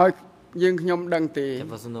កាសឲ្យយើងខ្ញុំដឹងទេ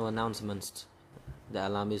There was no announcement that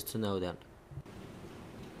allowed me to know that.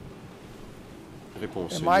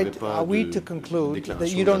 Réponse. Am Il n'y I, avait pas are we de to conclude that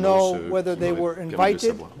déclaration you don't know d'annonce, whether qui they m'aurait were permis de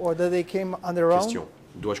invited savoir. or that they came on their own? Question.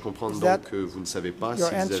 Dois-je comprendre Is donc that que vous ne savez pas your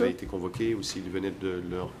s'ils answer? avaient été convoqués ou s'ils venaient de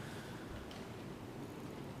leur...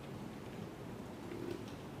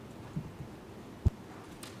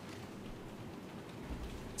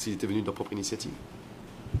 S'ils étaient venus de leur propre initiative?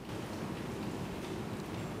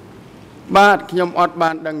 បាទខ្ញុំអត់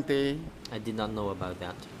បានដឹងទេ I did not know about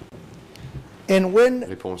that. And when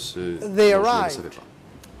Réponse. they non, je ne le arrived savais pas.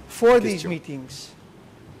 for these Question. meetings,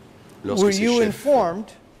 Lorsque were ces you chefs informed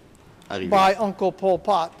arrivaient by Uncle Pol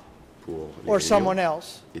Pot pour les or réunions, someone else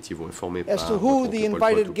étiez-vous informés as par to who votre the oncle Pol Pot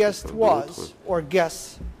invited ou guest quelqu'un d'autre was or guests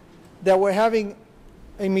that were having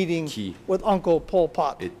a meeting Qui with Uncle Pol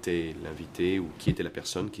Pot? était l'invité ou qui était la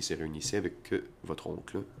personne qui s'est réunissait avec votre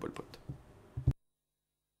oncle Pol Pot?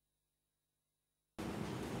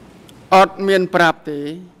 អត់មានប្រាប់ទេ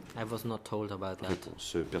I was not told about that. Réponse.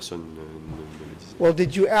 Personne ne le disait. Well,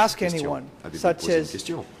 did you ask Question. anyone, Avez-vous such posé une as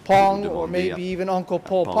question? Pong Avez-vous or demandé maybe à- even Uncle à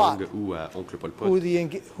Pol Pot, Pong ou à oncle Pol Pot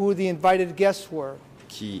who the invited guests were?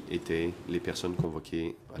 qui étaient les personnes convoquées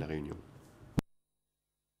à la réunion?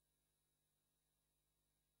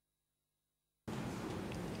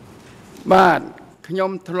 បាទខ្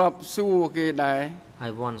ញុំធ្លាប់សួរគេដែរ I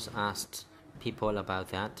once asked people about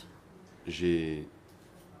that. J'ai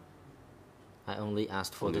I only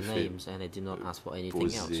asked for En the effet, names and I did not ask for anything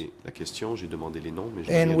else. posé la question, j'ai demandé les noms, mais je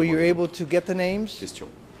n'ai And rien were you demandé. able to get the names? Question.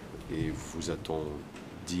 Et vous a-t-on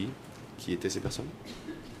dit qui étaient ces personnes?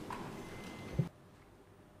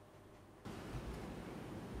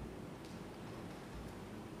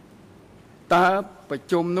 តើប្រ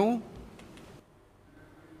ជុំនោះ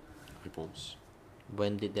Réponse.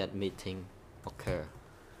 When did that meeting occur?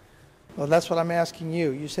 Well, that's what I'm asking you.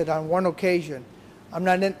 You said on one occasion. I'm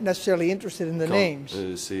not necessarily interested in the Quand names,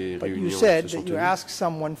 ces but you réunions said se sont that you tenues? asked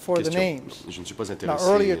someone for the Question. names. Je ne suis pas Now, intéressé.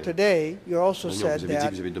 earlier today, you also Non, said vous avez dit that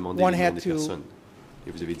que vous avez demandé one les noms had des to, personnes.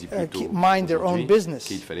 Et vous avez dit keep- plutôt mind their own aujourd'hui business.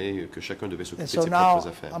 qu'il fallait que chacun devait And s'occuper so de ses now propres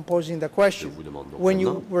affaires. I'm posing the Je question. vous demande donc When you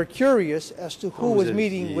maintenant, were curious as to who Quand was vous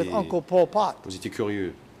meeting with aviez- Uncle Pol Pot, vous étiez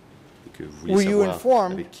curieux et que vous Were vouliez you savoir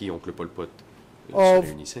informed avec qui oncle Pol Pot se of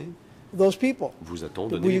réunissait, those people, vous a-t-on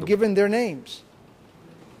were donné les you noms? given their names?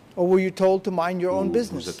 Or were you told to mind your own Ou vous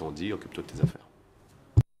business? a-t-on dit occupe-toi de tes affaires?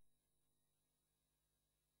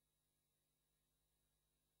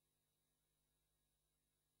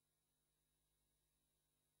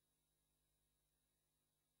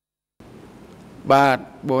 "បាទ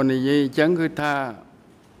បើនិយាយអញ្ចឹងគឺថា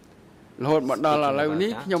រហូតមកដល់ឥឡូវ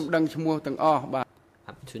នេះខ្ញុំដឹងឈ្មោះទាំងអស់បាទ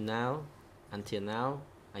Up to now, until now,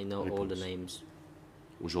 I know all the names.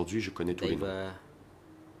 Aujourd'hui, je connais tous They les noms. were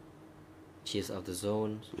chiefs of the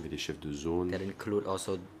zone. Il y avait des chefs de zone, That include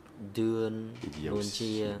also Duan, il y a Nuon aussi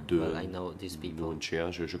Chia. deux Well, I know these people. Nuon-Chia,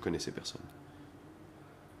 je connais ces personnes.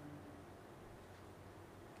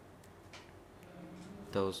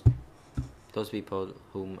 Those people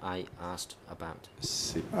whom I asked about.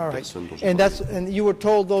 Ces All right. personnes dont j'ai And parlé. and you were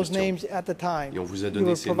told those Question. names at the time. Et on vous a You donné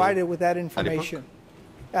were ces noms provided with that à l'époque? information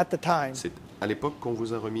at the time. C'est à l'époque qu'on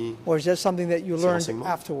vous a remis Or is that something that you ces learned renseignements?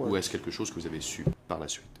 Ou afterwards? est-ce quelque chose que vous avez su par la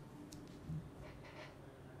suite?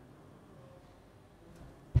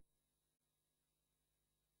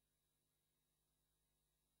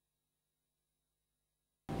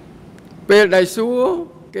 "ពេលដែលសួរ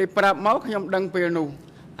គេប្រាប់មកខ្ញុំដឹងពេលនោះ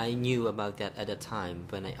I knew about that at the time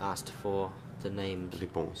when I asked for the names.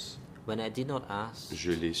 Réponse. When I did not ask,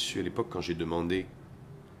 Je l'ai su à l'époque quand j'ai demandé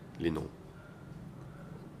les noms.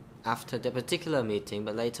 after that particular meeting,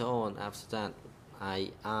 but later on, after that, I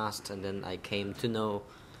asked and then I came to know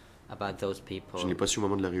about those people. Je ne l'ai pas su au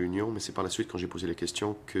moment de la réunion, mais c'est par la suite, quand j'ai posé la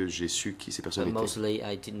question, que j'ai su qui ces personnes But étaient. mostly,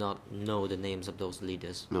 I did not know the names of those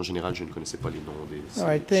leaders. Mais en général, je ne connaissais pas les noms des All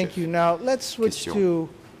right, thank chefs. you. Now let's switch Question. to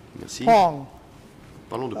Merci. Pong.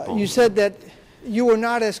 Parlons de Pong. You said that you were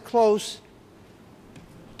not as close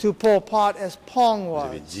to Pol Pot as Pong Vous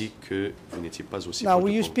avez was. dit que vous n'étiez pas aussi Now, proche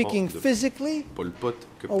were de you Pol Pot- speaking de physically Pol Pot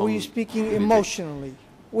que or Pong were you speaking l'était. emotionally?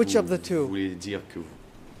 Which of the Vous two? voulez dire que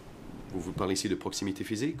vous parlez ici de proximité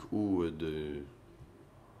physique ou de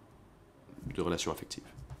relations affectives?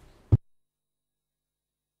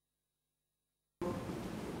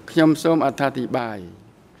 ខ្ញុំសូមអត្ថាធិប្បាយ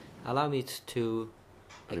Allow me to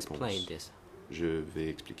explain Réponse. this. Je vais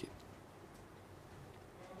expliquer.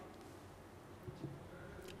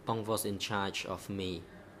 Pong was in charge of me.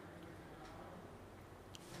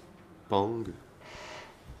 Pong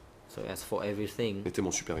So as for everything, était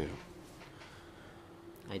mon supérieur.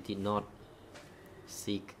 I did not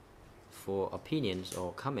seek for opinions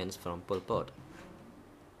or comments from Pol Pot.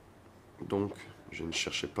 Donc, je ne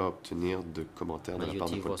cherchais pas à obtenir de commentaires de My la part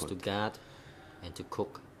de duty Pol was to Pot. guard and to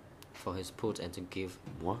cook for his food and to give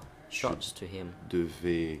Moi, je shots to him.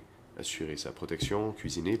 devais assurer sa protection,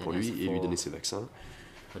 cuisiner pour And lui as et lui for- donner ses vaccins.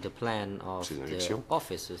 For the plan of Ses the injections.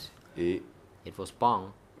 officers, Et it was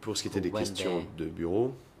Pong pour ce qui était des Who went questions there de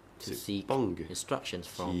bureau, to c'est seek Pong instructions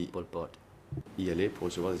from qui- Pol Pot. y allait pour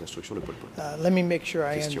recevoir des instructions de Pol Pot. Let me make sure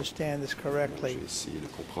I Question. understand this Je correctly. vais essayer de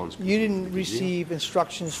comprendre ce que You vous didn't voulez dire. receive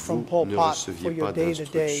instructions from Vous Pol ne Pot for receviez your pas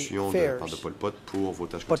day-to-day d'instructions de la part de affairs. Pol Pot pour vos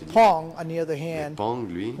tâches But quotidiennes. Pong, on the other Mais hand, Pong,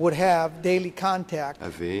 lui, would have daily contact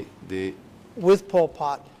avait des with Pol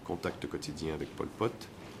Pot, contacts quotidiens avec Pol Pot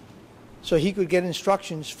so he could get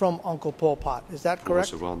instructions from Uncle Pol Pot. Is that pour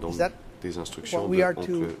correct? recevoir donc Is that des instructions what we de are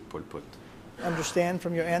oncle to- Pol Pot. understand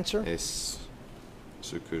from your answer? Est-ce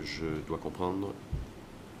ce que je dois comprendre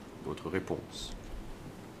votre réponse?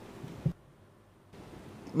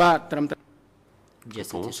 បាទត្រឹមត្រូវ Yes,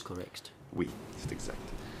 it Réponse. is correct. Oui, c'est exact.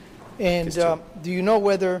 And Question. do you know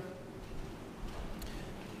whether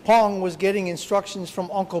Pong was getting instructions from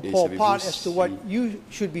Uncle Et Pol savez-vous Pot as to what si- you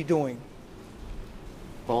should be doing?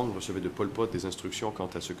 Pong recevait de Pol Pot des instructions quant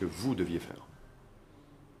à ce que vous deviez faire. ។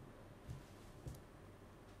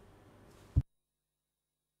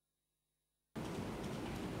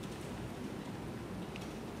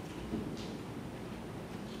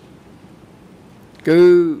គឺ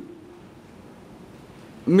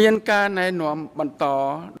មានការណែនាំបន្ត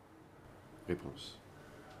Réponse.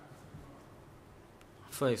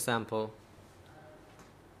 For example,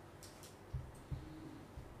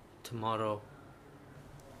 tomorrow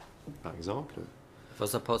Par exemple, I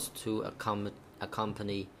was supposed to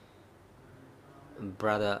accompany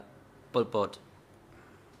brother Pol Pot,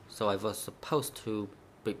 so I was supposed to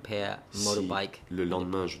prepare si motorbike, le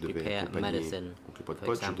lendemain je devais prepare accompagner medicine, oncle Pol for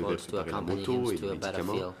Pot, je example, devais to préparer la accompany moto him et to les a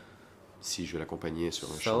médicaments. battlefield. Si je l'accompagnais sur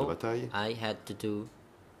un champ de So bataille, I had to do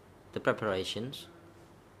the preparations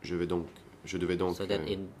je devais donc so that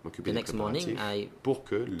in m'occuper the des next morning préparatifs I pour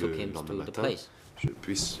que took le him lendemain to the matin, place. je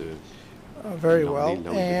puisse Very l'emmener well. là où il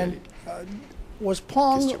devait And aller. was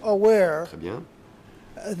Pong Question. aware Très bien.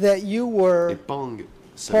 that you were Et Pong Pol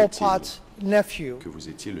savait-il Pot's nephew, que vous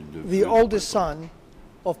étiez le neveu the de Pol oldest Pot, son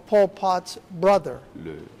of Pol Pot's brother?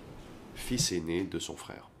 le fils aîné de son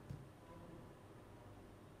frère,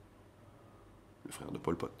 le frère de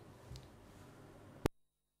Pol Pot. ។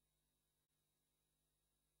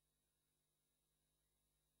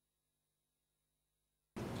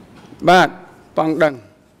បាទប៉ង់ដឹង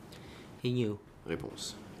He knew. Réponse.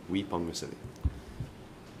 Oui, Pong le savait.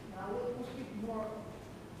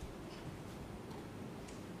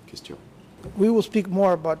 Question. We will speak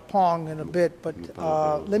more about Pong in a bit, but nous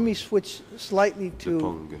parlerons let me switch slightly De to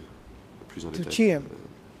Pong plus en to détail Chiem.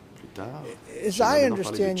 Plus tard. As J'aimerais I maintenant parler de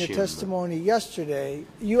understand your Chiem. testimony yesterday,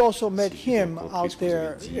 you also met Si j'ai bien him compris out ce que vous avez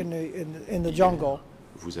there dit in the hier, jungle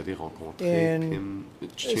Vous avez rencontré in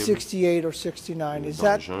Chiem 68 or 69. Is dans la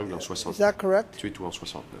that jungle en 69. is that correct? 68 ou en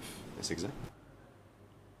 69. Est-ce exact?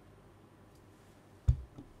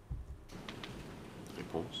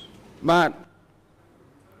 Réponse. ။ បាទ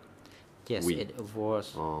Yes, Oui. it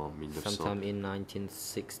was En sometime 1968 in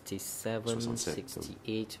 1967,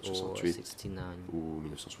 68 or 68. 69. ou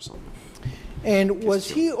 1969. And was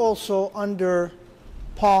Question. he also under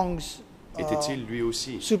Pong's Était-il lui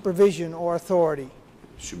aussi supervision or authority,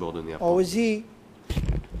 subordonné à or Pong? was he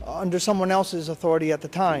under someone else's authority at the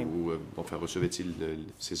time? Ou enfin recevait-il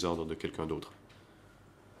ses ordres de quelqu'un d'autre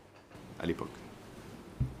à l'époque?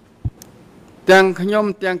 ទាំងខ្ញុំ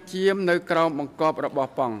ទាំងជាមនៅក្រោមបង្គាប់របស់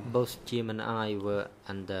ប៉ង់ Both Jim and I were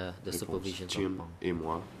under the Réponse. supervision of Chiem Pong. et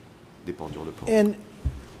moi dépendions de Pong. And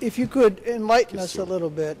if you could enlighten us a Question. little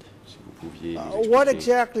bit, Si vous pouviez nous what expliquer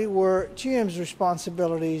exactly were Chiam's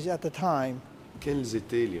responsibilities at the time? quelles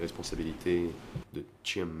étaient les responsabilités de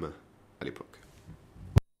Chiam à l'époque.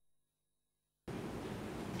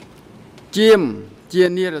 ជាមជា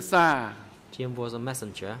នារសា Jim was a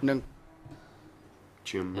messenger និង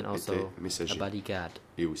Chiam and also était a messager bodyguard.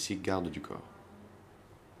 et aussi garde du corps.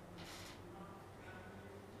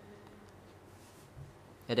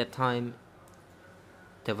 At that time,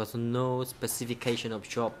 there was no specification of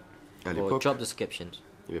job À or l'époque, job descriptions.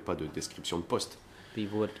 il n'y avait pas de description de poste. We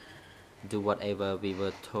would do whatever we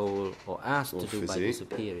were told or asked On to do by the faisait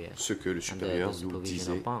superior. ce que le supérieur the nous supervision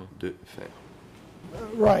disait of Pang. de faire.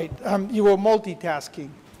 Right. You were multitasking.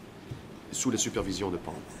 Sous la supervision de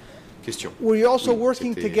Pang. Question. Were you also Oui,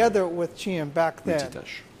 working c'était, together with Chiam back then?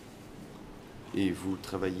 Multitâche. Et vous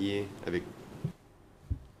travailliez avec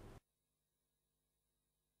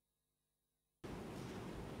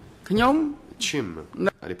ខ្ញុំ Chiam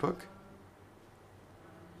à l'époque?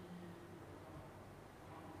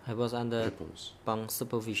 I was under Réponse. Pang's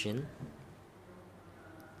supervision,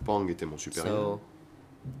 Pang était mon supérieur so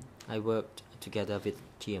I worked together with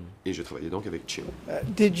Jim. et je travaillais donc avec Chiam.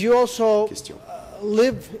 Did you also Question.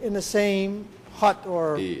 live in the same hut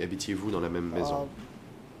or Et habitiez-vous dans la même maison,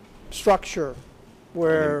 structure la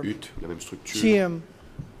where même hutte, la même structure Chiam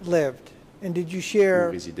lived? And did you où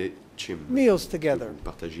share résidait Chiam? meals together? Vous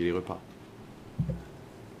partagiez les repas.ៗ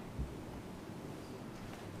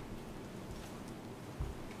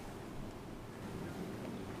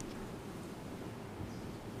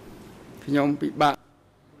ខ្ញុំពិបាក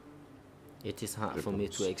It is hard for me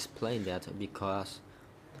to explain that because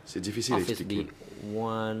C'est difficile à obviously expliquer.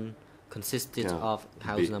 one consisted Car of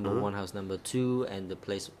house number B1, 1, house number 2, and the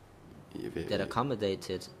place Il y avait that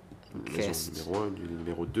accommodated la maison guests. numéro 1, du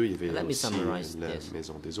numéro 2, il y avait Let me aussi summarize la this.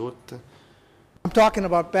 maison des hôtes. I'm talking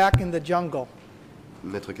about back in the jungle.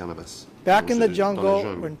 Maître Carnabas. Back in the Dans la jungle,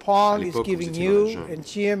 jungle. when À Pong is l'époque, vous giving étiez dans la you jungle. and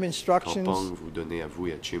Chiam Quand instructions Pang vous donnait à vous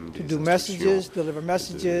et à Chim to des do instructions, messages, deliver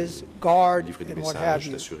messages, guard, livrer des and what have messages,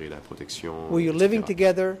 you. d'assurer la protection, Were you etc. living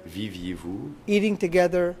together, Viviez-vous, eating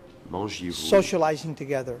together, mangiez-vous, socializing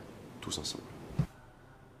together? tous ensemble.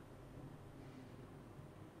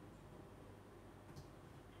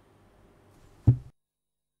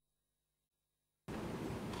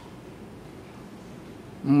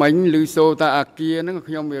 ។មិញឮសូរតាអាគារហ្នឹង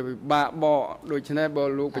ខ្ញុំវាពិបាកបកដូច្នេះបើ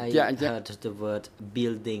លោកបញ្ជាក់អ I ញ្ចឹង heard the word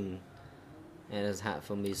building, and it's hard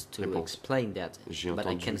for me to Réponse. explain that. J'ai But I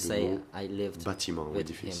entendu can le say mot I lived bâtiment ou with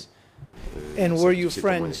édifice. him. And Ça, were you c'est pour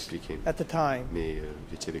moi friends d'expliquer. at the time? Mais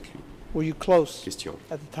vous étiez avec lui. Were you close Question.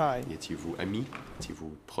 at the time? Étiez-vous amis?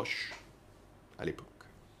 Étiez-vous proches à l'époque?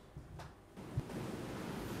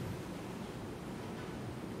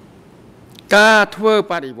 ការធ្វើ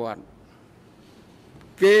បដិវត្តន៍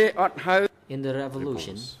គេអត់ហៅ In the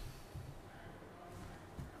revolution, Réponse.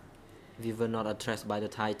 we were not addressed by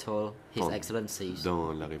the title His Dans- Excellencies. Dans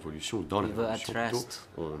la révolution, dans We la were révolution addressed,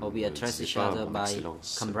 plutôt, on or we ne addressed disait each pas other Mon by Excellence,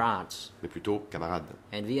 comrades. mais plutôt camarade.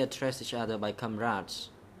 And we addressed each other by comrades.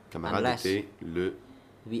 Camarade Unless était le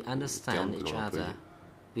we understand terme que each l'on other,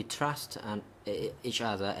 employait. we trust each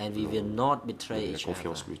other, and we will not betray la each other.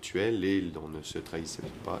 confiance mutuelle et on ne se trahissait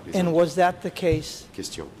pas les And uns. was that the case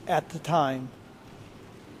Question. at the time?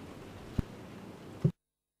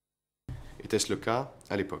 Était-ce le cas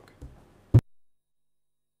à l'époque?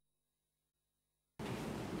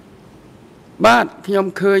 បាទខ្ញុំ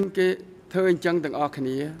ឃើញគេធ្វើអញ្ចឹងទាំងអស់គ្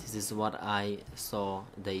នា This is what I saw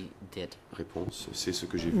they did. Réponse. C'est ce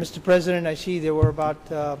que j'ai vu. Mr. President, I see there were about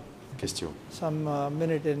Question. some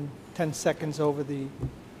minute and 10 seconds over the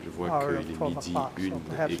Je vois hour qu'il of est 12 midi o'clock, so 1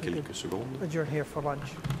 perhaps et we quelques could secondes. adjourn here for lunch.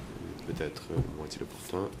 Peut-être moins-il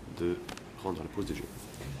opportun de prendre la pause déjeuner.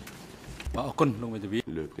 បាទអរគុណលោកមេធាវី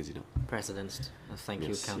Le président. President, thank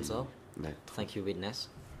you, Merci, Council. Maître. Thank you, witness.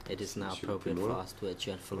 It is now Monsieur appropriate témoin. for us to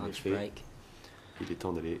adjourn for En lunch effet. break. Il est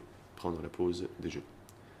temps d'aller prendre la pause déjeuner.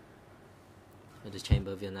 The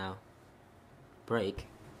chamber will now break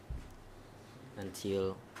until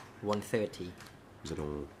 1:30. Nous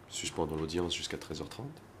allons suspendre l'audience jusqu'à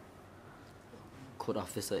 13h30. Court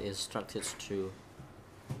officer is instructed to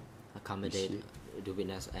accommodate Ici. the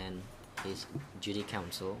witness and his duty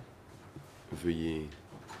counsel. Veuillez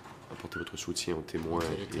apporter votre soutien aux témoins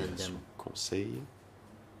To et return à them son conseil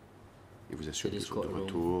et vous To assurer this qu'ils sont de courtroom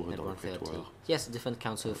retour at dans le 1:30. prétoire. Yes, different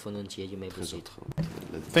counsel for Nunchia, you may proceed.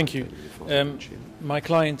 13h30. Thank you. La My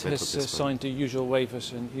client Maître has Pessoa. signed the usual waivers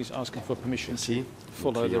and he's asking for permission Merci. to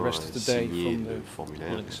follow Le the client rest of a the day signé from le the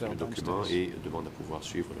formulaire, holding cell le document downstairs. et demande à pouvoir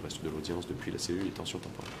suivre le reste de l'audience depuis la cellule détention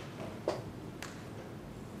temporaire.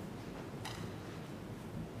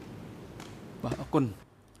 បាទអរគុណ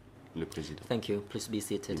Le président. Thank you. Please be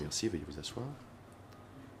seated. Merci, veuillez vous asseoir.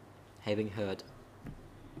 Having heard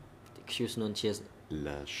the accused Nunchia's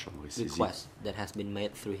La Chambre est saisie. request that has been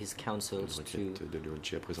made through his Une counsels to requête de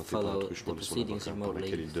Leontia présentée par follow le truchement the de son proceedings avocat par laquelle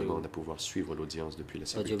il remotely demande à pouvoir suivre l'audience depuis la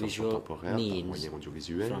cellule de détention audiovisual temporaire par means moyen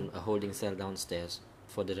audiovisuel from a holding cell downstairs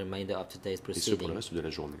for the remainder of today's et ce pour le proceeding. reste de la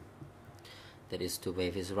journée. That is to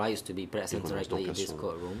waive his rights to be present renonce directly donc in à this son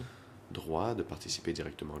courtroom, Droit de participer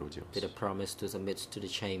directement à l'audience. with a promise to submit to the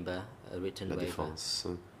chamber a written La waiver défense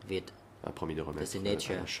with a promis de the remettre à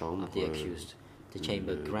signature la Chambre of the accused. The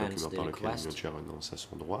chamber le grants document the par lequel request Leontia renonce à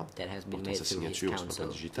son droit. that has been Portant made sa through his signature sur counsel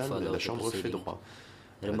la to digitale, follow la the Chambre fait proceeding droit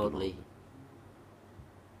à la remotely demande.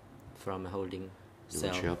 from a holding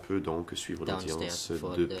cell Leontia peut donc suivre downstairs l'audience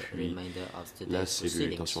for the depuis remainder of la today's cellule de proceedings.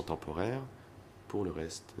 détention temporaire pour le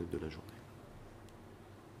reste de la journée.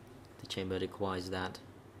 The chamber requires that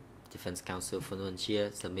defense counsel for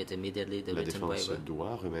Nunchia submit immediately the La written défense waiver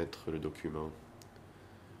doit remettre le document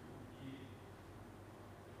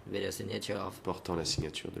with a signature of portant la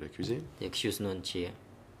signature de l'accusé. the accused Nunchia.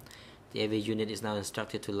 The AV unit is now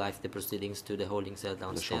instructed to live the proceedings to the holding cell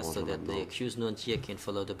downstairs so that the accused Nunchia can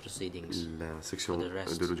follow the proceedings La for section the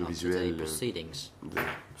rest de of today's l'audiovisuel proceedings. de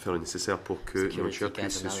faire le nécessaire pour que Security Leontia guard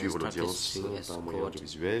puisse now suivre instructed l'audience to par escort moyen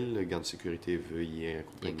audiovisuel. Le garde de sécurité veuillez the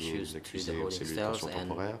accompagner accused l'accusé to the aux holding cellules de détention cells and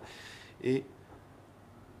temporaire et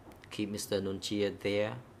Keep Mr. Nunchia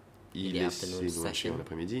there y in the laisser afternoon Leontia session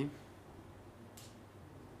l'après-midi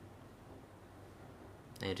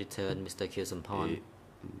and return Mr. Kyusampon et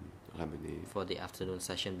ramener for the afternoon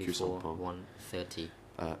session Kyusampon before 1:30.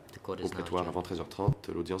 à, The court au is now prétoire adjourned. avant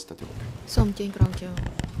 13h30. L'audience est interrompue. Som Jane Grangkyo.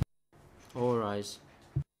 All rise.